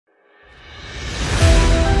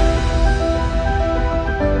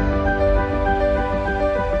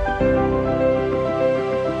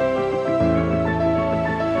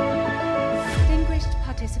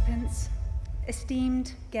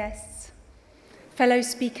fellow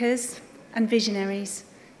speakers and visionaries,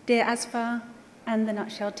 dear Asfar and the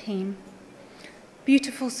Nutshell team,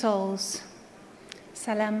 beautiful souls,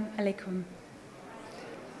 salam alaikum.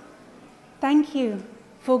 Thank you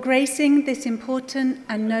for gracing this important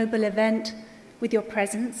and noble event with your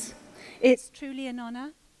presence. It's truly an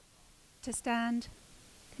honor to stand.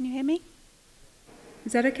 Can you hear me?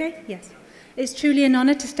 Is that okay? Yes. It's truly an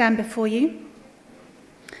honor to stand before you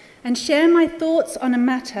and share my thoughts on a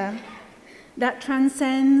matter that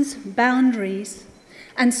transcends boundaries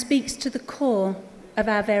and speaks to the core of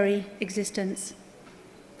our very existence.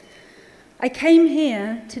 I came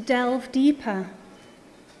here to delve deeper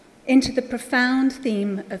into the profound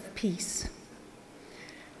theme of peace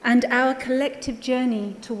and our collective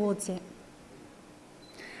journey towards it.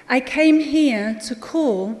 I came here to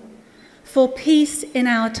call for peace in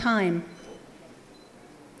our time.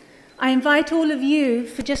 I invite all of you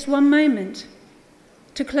for just one moment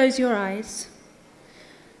to close your eyes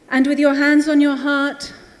and with your hands on your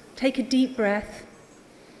heart, take a deep breath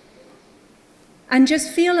and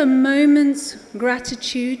just feel a moment's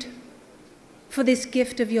gratitude for this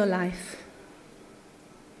gift of your life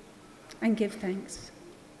and give thanks.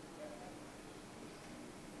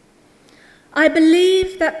 I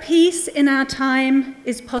believe that peace in our time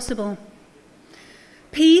is possible.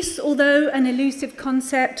 Peace, although an elusive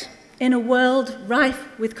concept in a world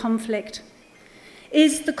rife with conflict,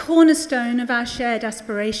 is the cornerstone of our shared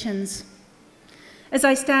aspirations. As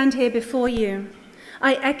I stand here before you,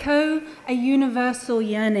 I echo a universal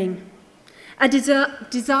yearning, a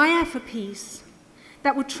desire for peace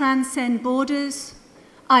that will transcend borders,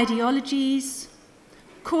 ideologies,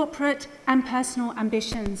 corporate and personal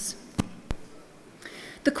ambitions.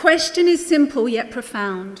 The question is simple yet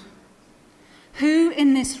profound. Who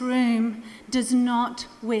in this room does not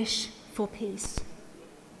wish for peace?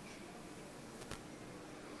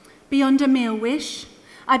 Beyond a mere wish,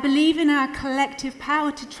 I believe in our collective power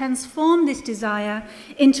to transform this desire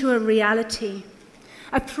into a reality,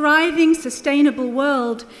 a thriving, sustainable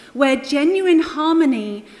world where genuine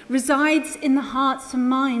harmony resides in the hearts and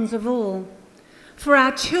minds of all, for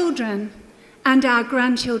our children and our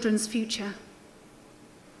grandchildren's future.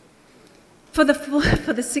 For the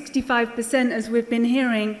 65%, as we've been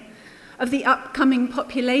hearing, of the upcoming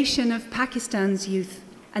population of Pakistan's youth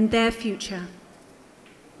and their future.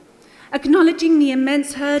 Acknowledging the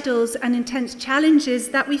immense hurdles and intense challenges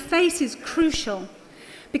that we face is crucial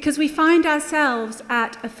because we find ourselves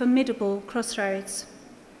at a formidable crossroads,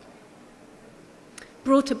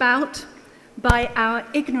 brought about by our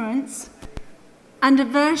ignorance and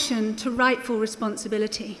aversion to rightful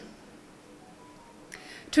responsibility.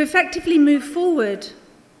 To effectively move forward,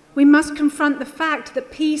 we must confront the fact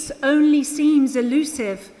that peace only seems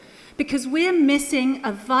elusive because we're missing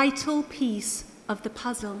a vital piece of the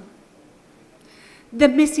puzzle. The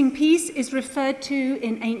missing piece is referred to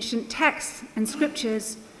in ancient texts and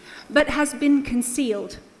scriptures, but has been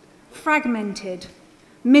concealed, fragmented,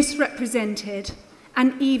 misrepresented,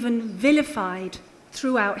 and even vilified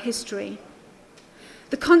throughout history.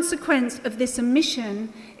 The consequence of this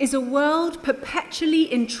omission is a world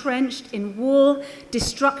perpetually entrenched in war,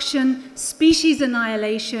 destruction, species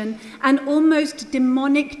annihilation, and almost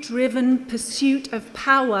demonic-driven pursuit of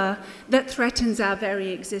power that threatens our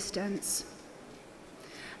very existence.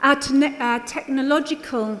 Our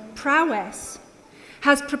technological prowess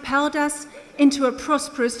has propelled us into a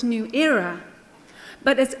prosperous new era,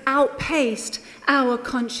 but has outpaced our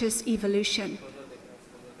conscious evolution.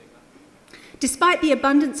 Despite the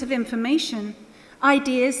abundance of information,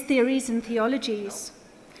 ideas, theories, and theologies,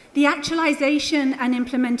 the actualization and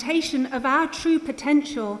implementation of our true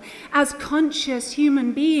potential as conscious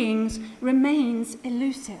human beings remains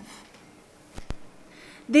elusive.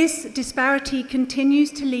 This disparity continues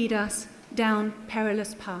to lead us down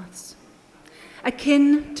perilous paths,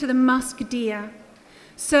 akin to the musk deer,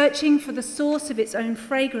 searching for the source of its own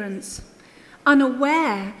fragrance,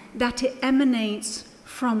 unaware that it emanates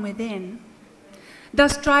from within,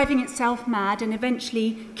 thus driving itself mad and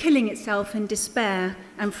eventually killing itself in despair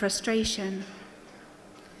and frustration.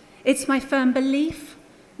 It's my firm belief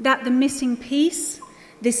that the missing piece,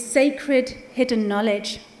 this sacred hidden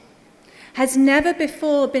knowledge, has never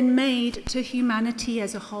before been made to humanity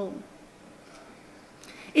as a whole.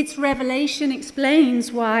 Its revelation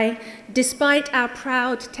explains why, despite our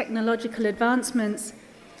proud technological advancements,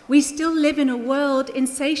 we still live in a world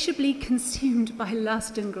insatiably consumed by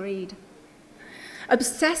lust and greed,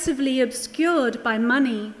 obsessively obscured by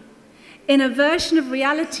money, in a version of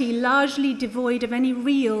reality largely devoid of any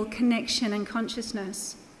real connection and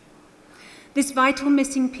consciousness. This vital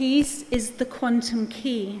missing piece is the quantum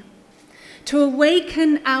key, to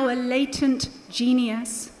awaken our latent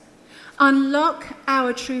genius, unlock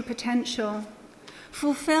our true potential,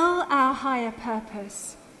 fulfill our higher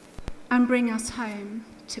purpose, and bring us home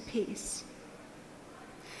to peace.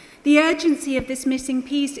 The urgency of this missing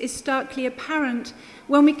piece is starkly apparent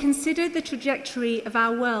when we consider the trajectory of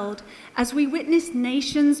our world as we witness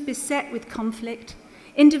nations beset with conflict,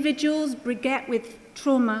 individuals beset with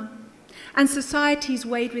trauma, and societies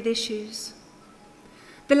weighed with issues.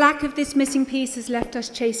 The lack of this missing piece has left us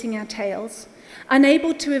chasing our tails,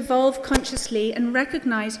 unable to evolve consciously and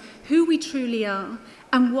recognize who we truly are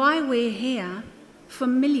and why we're here for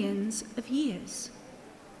millions of years.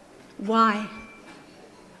 Why?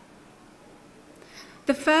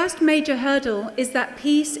 The first major hurdle is that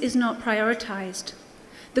peace is not prioritized.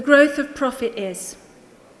 The growth of profit is.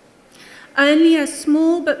 Only a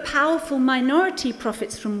small but powerful minority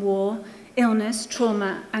profits from war, illness,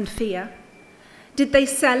 trauma, and fear. Did they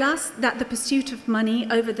sell us that the pursuit of money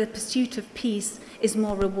over the pursuit of peace is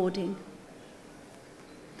more rewarding?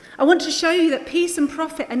 I want to show you that peace and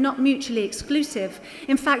profit are not mutually exclusive.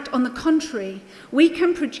 In fact, on the contrary, we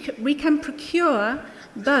can procure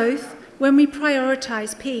both when we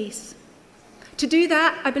prioritize peace. To do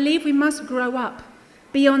that, I believe we must grow up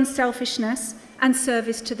beyond selfishness and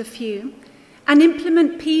service to the few and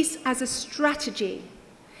implement peace as a strategy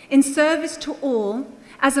in service to all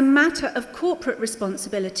as a matter of corporate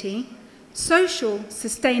responsibility, social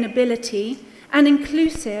sustainability, and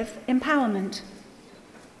inclusive empowerment.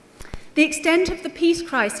 The extent of the peace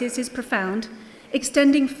crisis is profound,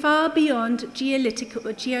 extending far beyond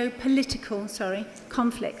geopolitical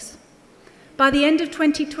conflicts. By the end of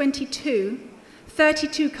 2022,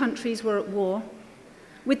 32 countries were at war.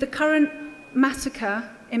 With the current massacre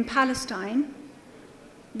in Palestine,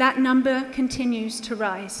 that number continues to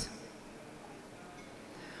rise.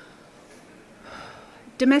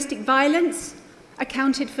 Domestic violence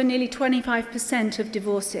accounted for nearly 25% of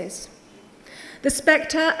divorces. The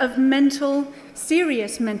spectre of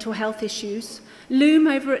serious mental health issues loom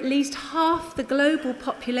over at least half the global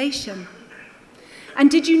population. And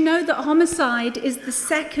did you know that homicide is the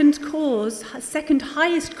second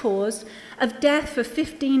highest cause of death for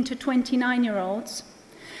 15 to 29-year-olds,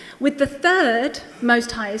 with the third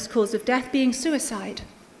most highest cause of death being suicide,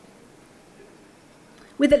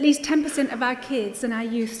 with at least 10% of our kids and our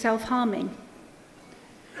youth self-harming?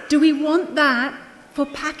 Do we want that for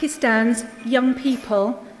Pakistan's young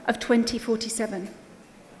people of 2047?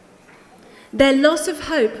 Their loss of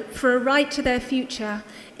hope for a right to their future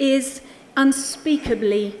is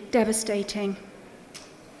unspeakably devastating.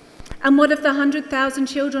 And what of the 100,000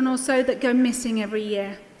 children or so that go missing every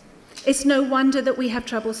year? It's no wonder that we have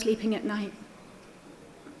trouble sleeping at night.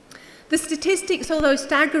 The statistics, although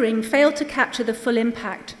staggering, fail to capture the full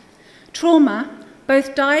impact. Trauma,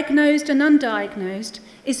 both diagnosed and undiagnosed,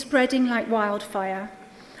 is spreading like wildfire,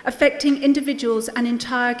 affecting individuals and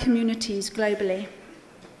entire communities globally.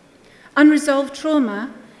 Unresolved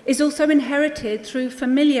trauma is also inherited through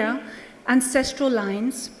familial ancestral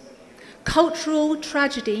lines, cultural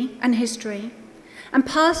tragedy and history, and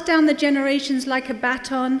passed down the generations like a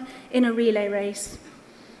baton in a relay race,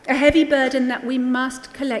 a heavy burden that we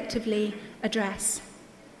must collectively address.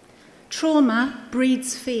 Trauma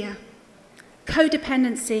breeds fear,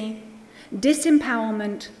 codependency,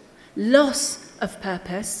 disempowerment, loss of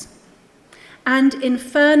purpose, and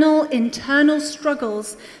infernal internal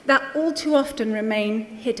struggles that all too often remain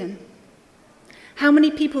hidden. How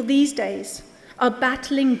many people these days are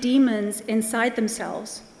battling demons inside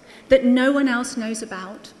themselves that no one else knows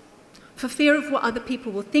about for fear of what other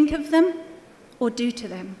people will think of them or do to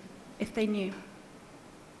them if they knew?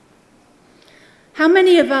 How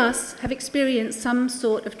many of us have experienced some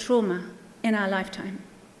sort of trauma in our lifetime?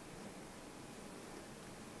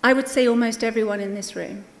 I would say almost everyone in this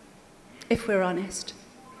room, if we're honest.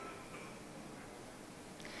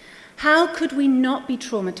 How could we not be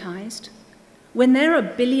traumatized when there are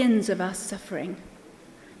billions of us suffering,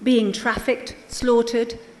 being trafficked,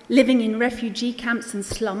 slaughtered, living in refugee camps and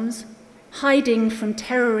slums, hiding from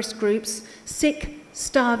terrorist groups, sick,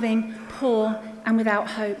 starving, poor, and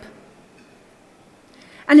without hope?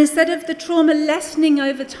 And instead of the trauma lessening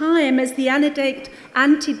over time, as the anecdote,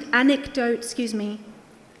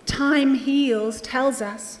 time heals tells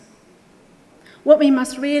us, what we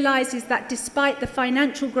must realize is that despite the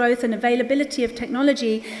financial growth and availability of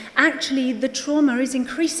technology, actually the trauma is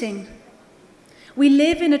increasing. We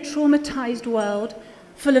live in a traumatized world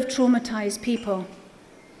full of traumatized people.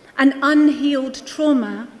 And unhealed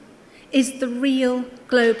trauma is the real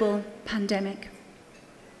global pandemic.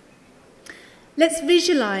 Let's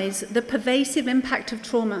visualize the pervasive impact of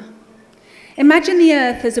trauma. Imagine the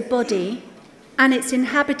Earth as a body and its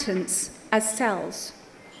inhabitants as cells?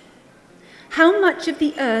 How much of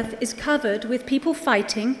the earth is covered with people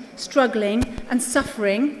fighting, struggling, and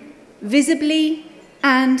suffering, visibly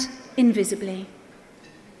and invisibly?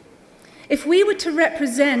 If we were to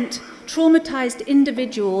represent traumatized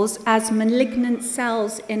individuals as malignant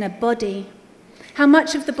cells in a body, how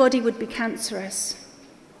much of the body would be cancerous?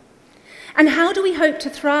 And how do we hope to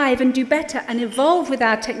thrive and do better and evolve with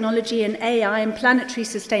our technology and AI and planetary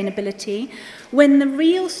sustainability when the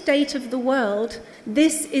real state of the world,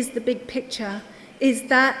 this is the big picture, is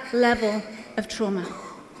that level of trauma?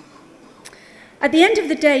 At the end of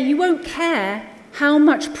the day, you won't care how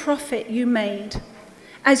much profit you made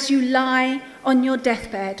as you lie on your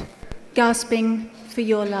deathbed, gasping for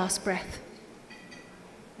your last breath.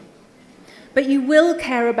 But you will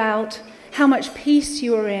care about how much peace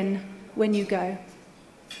you are in when you go,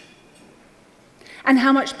 and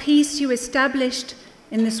how much peace you established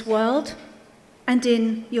in this world and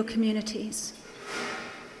in your communities.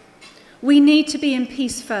 We need to be in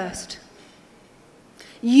peace first.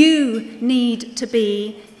 You need to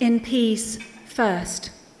be in peace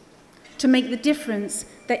first to make the difference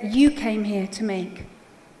that you came here to make.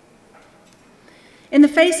 In the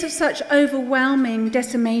face of such overwhelming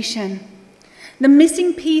decimation, the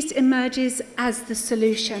missing piece emerges as the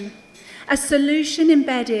solution, a solution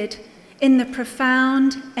embedded in the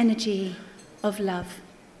profound energy of love.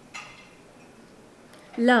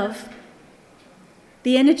 Love,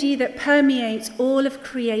 the energy that permeates all of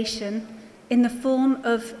creation in the form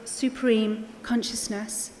of supreme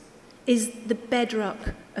consciousness, is the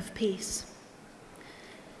bedrock of peace.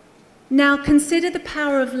 Now consider the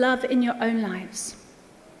power of love in your own lives.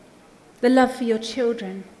 The love for your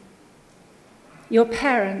children, your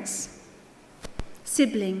parents,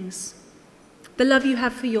 siblings, the love you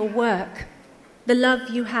have for your work, the love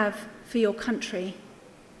you have for your country,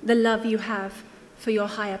 the love you have for your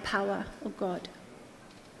higher power or God.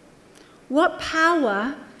 What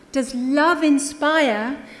power does love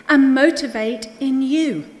inspire and motivate in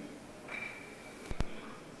you?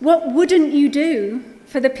 What wouldn't you do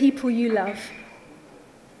for the people you love?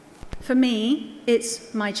 For me,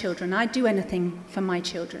 it's my children. I'd do anything for my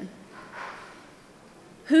children.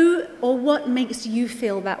 Who or what makes you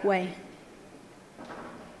feel that way?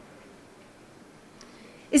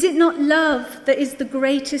 Is it not love that is the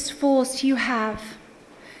greatest force you have,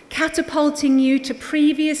 catapulting you to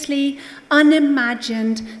previously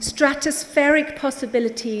unimagined stratospheric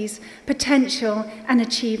possibilities, potential, and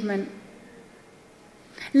achievement?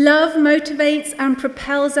 Love motivates and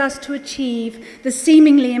propels us to achieve the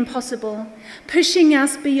seemingly impossible, pushing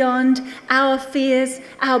us beyond our fears,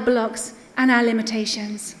 our blocks, and our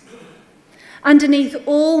limitations. Underneath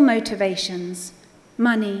all motivations,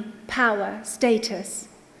 money, power, status,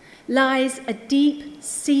 lies a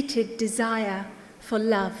deep-seated desire for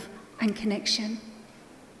love and connection.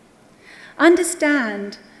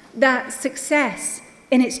 Understand that success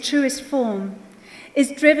in its truest form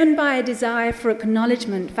is driven by a desire for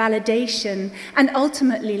acknowledgement, validation, and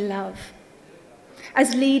ultimately love.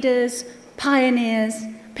 As leaders, pioneers,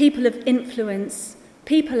 people of influence,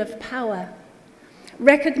 people of power,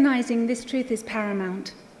 recognizing this truth is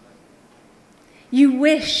paramount. You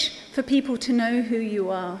wish for people to know who you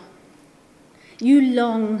are. You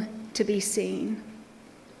long to be seen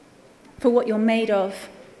for what you're made of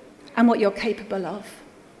and what you're capable of.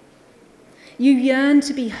 You yearn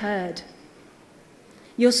to be heard,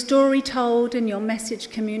 your story told and your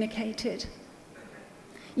message communicated.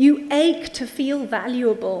 You ache to feel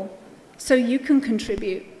valuable so you can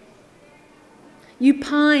contribute. You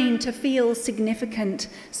pine to feel significant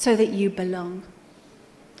so that you belong.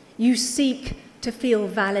 You seek to feel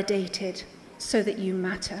validated so that you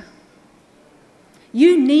matter.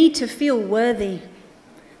 You need to feel worthy,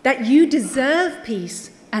 that you deserve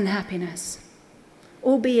peace and happiness,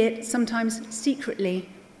 albeit sometimes secretly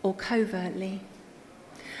or covertly.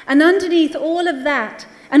 And underneath all of that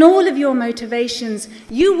and all of your motivations,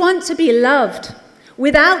 you want to be loved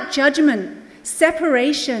without judgment,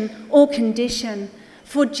 separation, or condition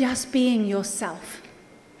for just being yourself.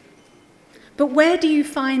 But where do you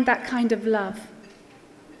find that kind of love?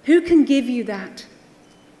 Who can give you that?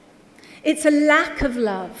 It's a lack of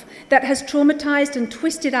love that has traumatized and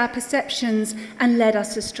twisted our perceptions and led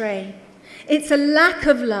us astray. It's a lack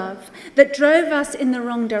of love that drove us in the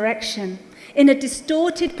wrong direction, in a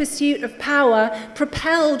distorted pursuit of power,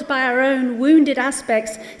 propelled by our own wounded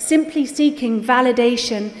aspects, simply seeking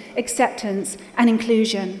validation, acceptance, and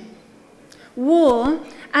inclusion. War,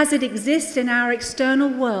 as it exists in our external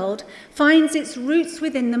world, finds its roots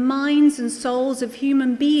within the minds and souls of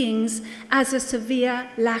human beings as a severe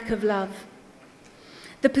lack of love.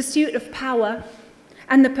 The pursuit of power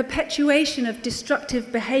and the perpetuation of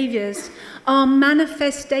destructive behaviors are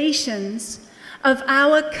manifestations of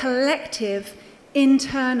our collective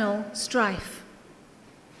internal strife.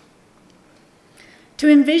 To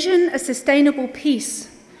envision a sustainable peace,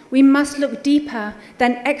 we must look deeper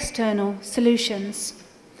than external solutions.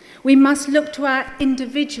 We must look to our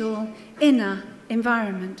individual inner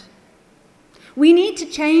environment. We need to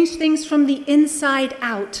change things from the inside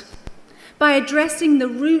out by addressing the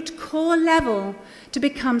root core level to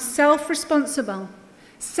become self-responsible,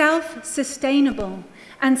 self-sustainable,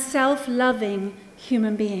 and self-loving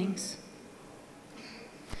human beings.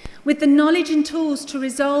 With the knowledge and tools to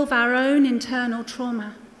resolve our own internal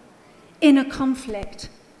trauma, inner conflict,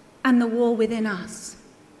 and the war within us.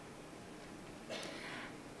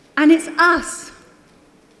 And it's us,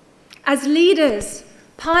 as leaders,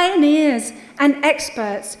 pioneers, and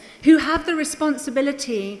experts, who have the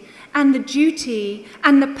responsibility and the duty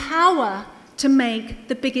and the power to make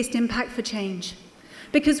the biggest impact for change.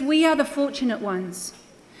 Because we are the fortunate ones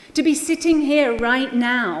to be sitting here right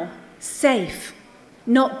now, safe,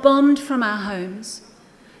 not bombed from our homes,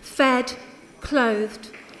 fed,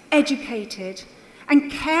 clothed, educated,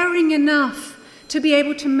 and caring enough to be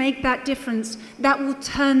able to make that difference that will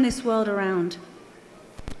turn this world around.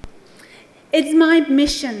 It's my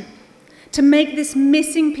mission to make this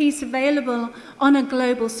missing piece available on a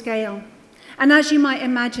global scale. And as you might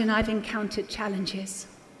imagine, I've encountered challenges.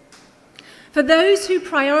 For those who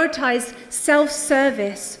prioritize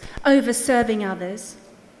self-service over serving others,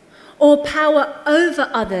 or power over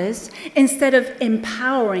others instead of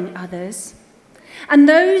empowering others, and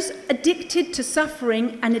those addicted to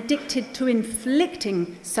suffering and addicted to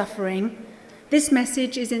inflicting suffering, this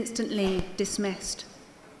message is instantly dismissed.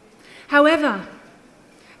 However,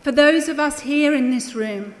 for those of us here in this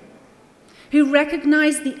room who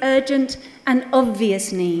recognize the urgent and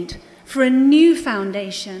obvious need for a new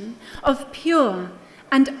foundation of pure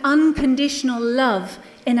and unconditional love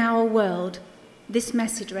in our world, this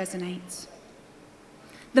message resonates.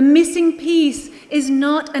 The missing piece is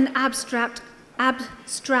not an abstract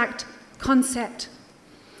concept.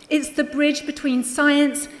 It's the bridge between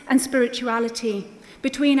science and spirituality,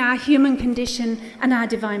 between our human condition and our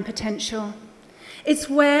divine potential. It's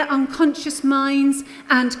where unconscious minds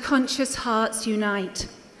and conscious hearts unite,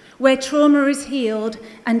 where trauma is healed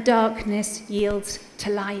and darkness yields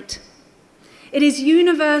to light. It is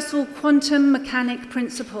universal quantum mechanic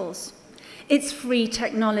principles. It's free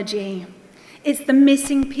technology. It's the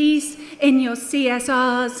missing piece in your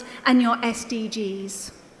CSRs and your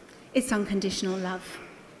SDGs. It's unconditional love.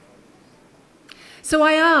 So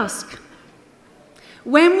I ask,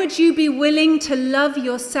 when would you be willing to love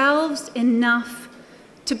yourselves enough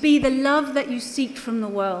to be the love that you seek from the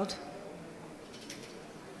world?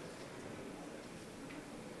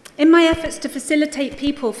 In my efforts to facilitate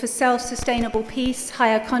people for self-sustainable peace,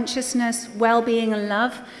 higher consciousness, well-being, and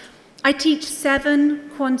love, I teach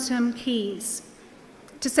 7 quantum keys.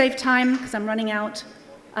 To save time, because I'm running out,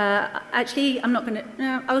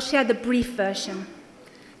 I'll share the brief version.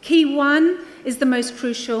 Key 1 is the most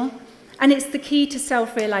crucial, and it's the key to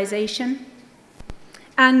self-realization.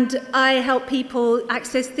 And I help people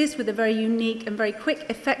access this with a very unique and very quick,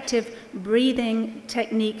 effective breathing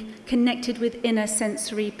technique connected with inner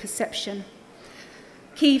sensory perception.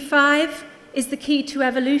 Key 5 is the key to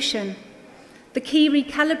evolution. The key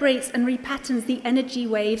recalibrates and repatterns the energy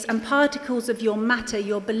waves and particles of your matter,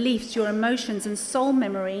 your beliefs, your emotions, and soul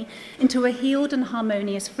memory into a healed and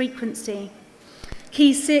harmonious frequency.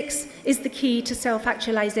 Key 6 is the key to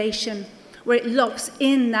self-actualization, where it locks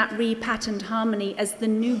in that repatterned harmony as the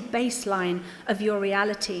new baseline of your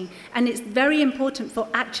reality. And it's very important for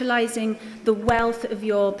actualizing the wealth of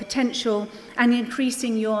your potential and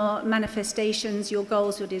increasing your manifestations, your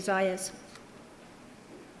goals, your desires.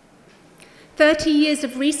 30 years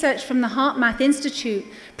of research from the HeartMath Institute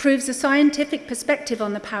proves a scientific perspective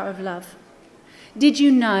on the power of love. Did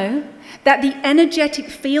you know that the energetic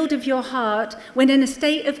field of your heart, when in a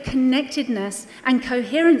state of connectedness and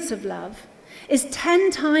coherence of love, is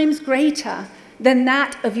 10 times greater than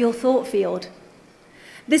that of your thought field?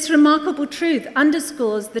 This remarkable truth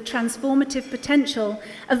underscores the transformative potential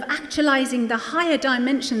of actualizing the higher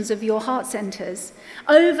dimensions of your heart centers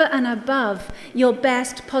over and above your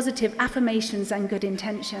best positive affirmations and good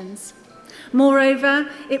intentions. Moreover,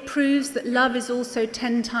 it proves that love is also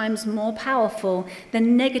 10 times more powerful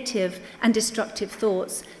than negative and destructive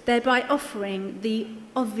thoughts, thereby offering the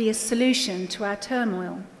obvious solution to our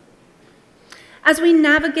turmoil. As we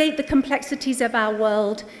navigate the complexities of our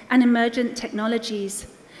world and emergent technologies,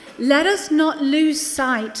 let us not lose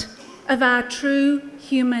sight of our true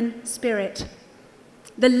human spirit,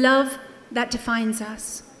 the love that defines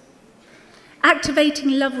us.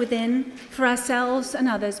 Activating love within for ourselves and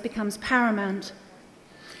others becomes paramount.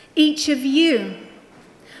 Each of you,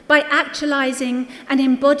 by actualizing and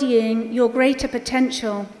embodying your greater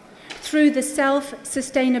potential through the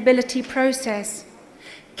self-sustainability process,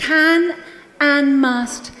 can and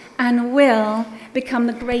must and will become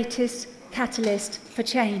the greatest catalyst for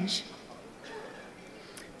change.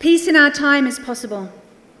 Peace in our time is possible.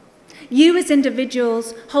 You as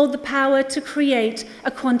individuals hold the power to create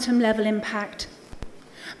a quantum level impact.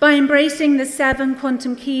 By embracing the 7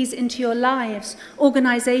 quantum keys into your lives,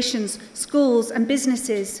 organizations, schools, and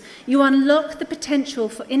businesses, you unlock the potential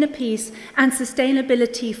for inner peace and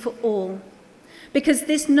sustainability for all. Because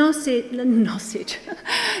this knowledge,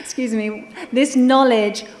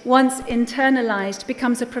 once internalized,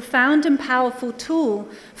 becomes a profound and powerful tool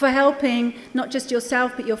for helping not just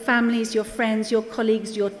yourself, but your families, your friends, your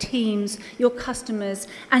colleagues, your teams, your customers,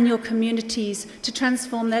 and your communities to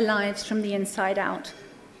transform their lives from the inside out.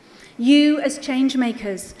 You, as change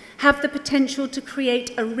makers, have the potential to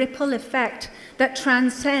create a ripple effect that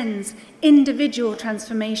transcends individual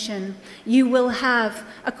transformation. You will have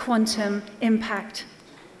a quantum impact.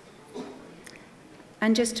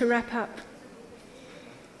 And just to wrap up,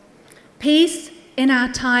 peace in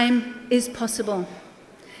our time is possible.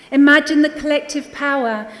 Imagine the collective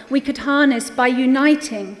power we could harness by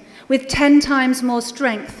uniting with 10 times more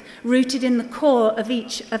strength rooted in the core of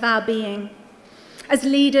each of our being. As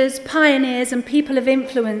leaders, pioneers, and people of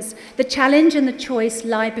influence, the challenge and the choice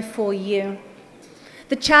lie before you.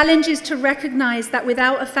 The challenge is to recognize that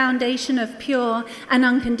without a foundation of pure and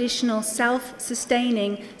unconditional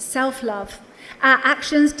self-sustaining self-love, our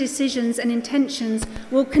actions, decisions, and intentions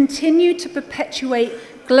will continue to perpetuate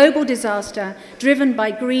global disaster driven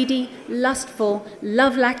by greedy, lustful,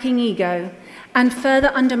 love-lacking ego, and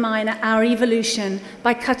further undermine our evolution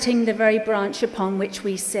by cutting the very branch upon which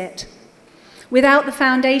we sit. Without the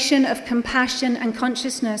foundation of compassion and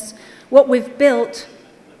consciousness, what we've built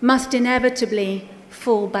must inevitably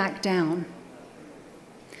fall back down.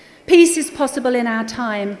 Peace is possible in our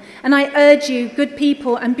time, and I urge you, good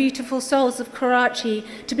people and beautiful souls of Karachi,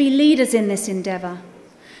 to be leaders in this endeavor,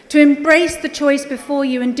 to embrace the choice before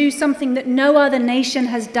you and do something that no other nation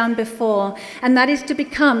has done before, and that is to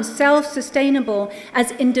become self-sustainable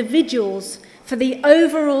as individuals for the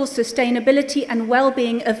overall sustainability and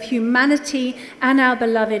well-being of humanity and our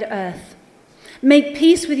beloved Earth. Make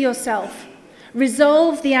peace with yourself.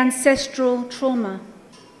 Resolve the ancestral trauma.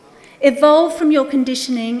 Evolve from your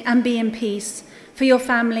conditioning and be in peace for your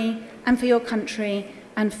family and for your country,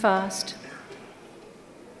 and fast.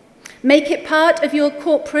 Make it part of your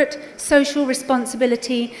corporate social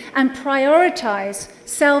responsibility and prioritize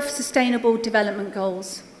self-sustainable development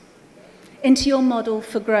goals into your model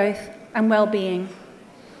for growth and well-being.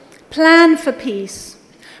 Plan for peace.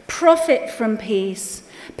 Profit from peace.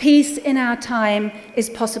 Peace in our time is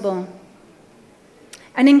possible.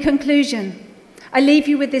 And in conclusion, I leave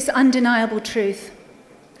you with this undeniable truth.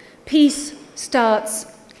 Peace starts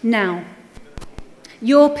now.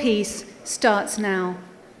 Your peace starts now.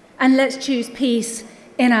 And let's choose peace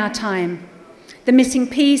in our time. The missing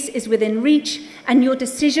piece is within reach, and your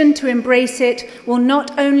decision to embrace it will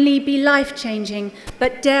not only be life-changing,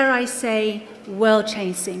 but dare I say,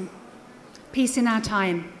 world-changing. Peace in our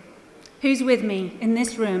time. Who's with me in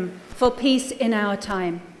this room for peace in our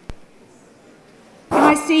time?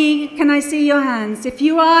 Can I see your hands? If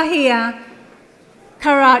you are here,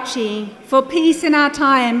 Karachi, for peace in our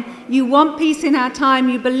time, you want peace in our time,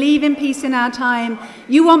 you believe in peace in our time,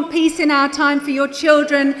 you want peace in our time for your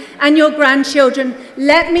children and your grandchildren,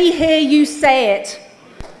 let me hear you say it.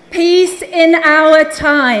 Peace in our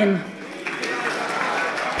time.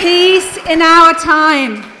 Peace in our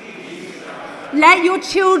time. Let your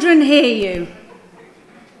children hear you.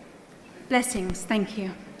 Blessings. Thank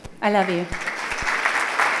you. I love you.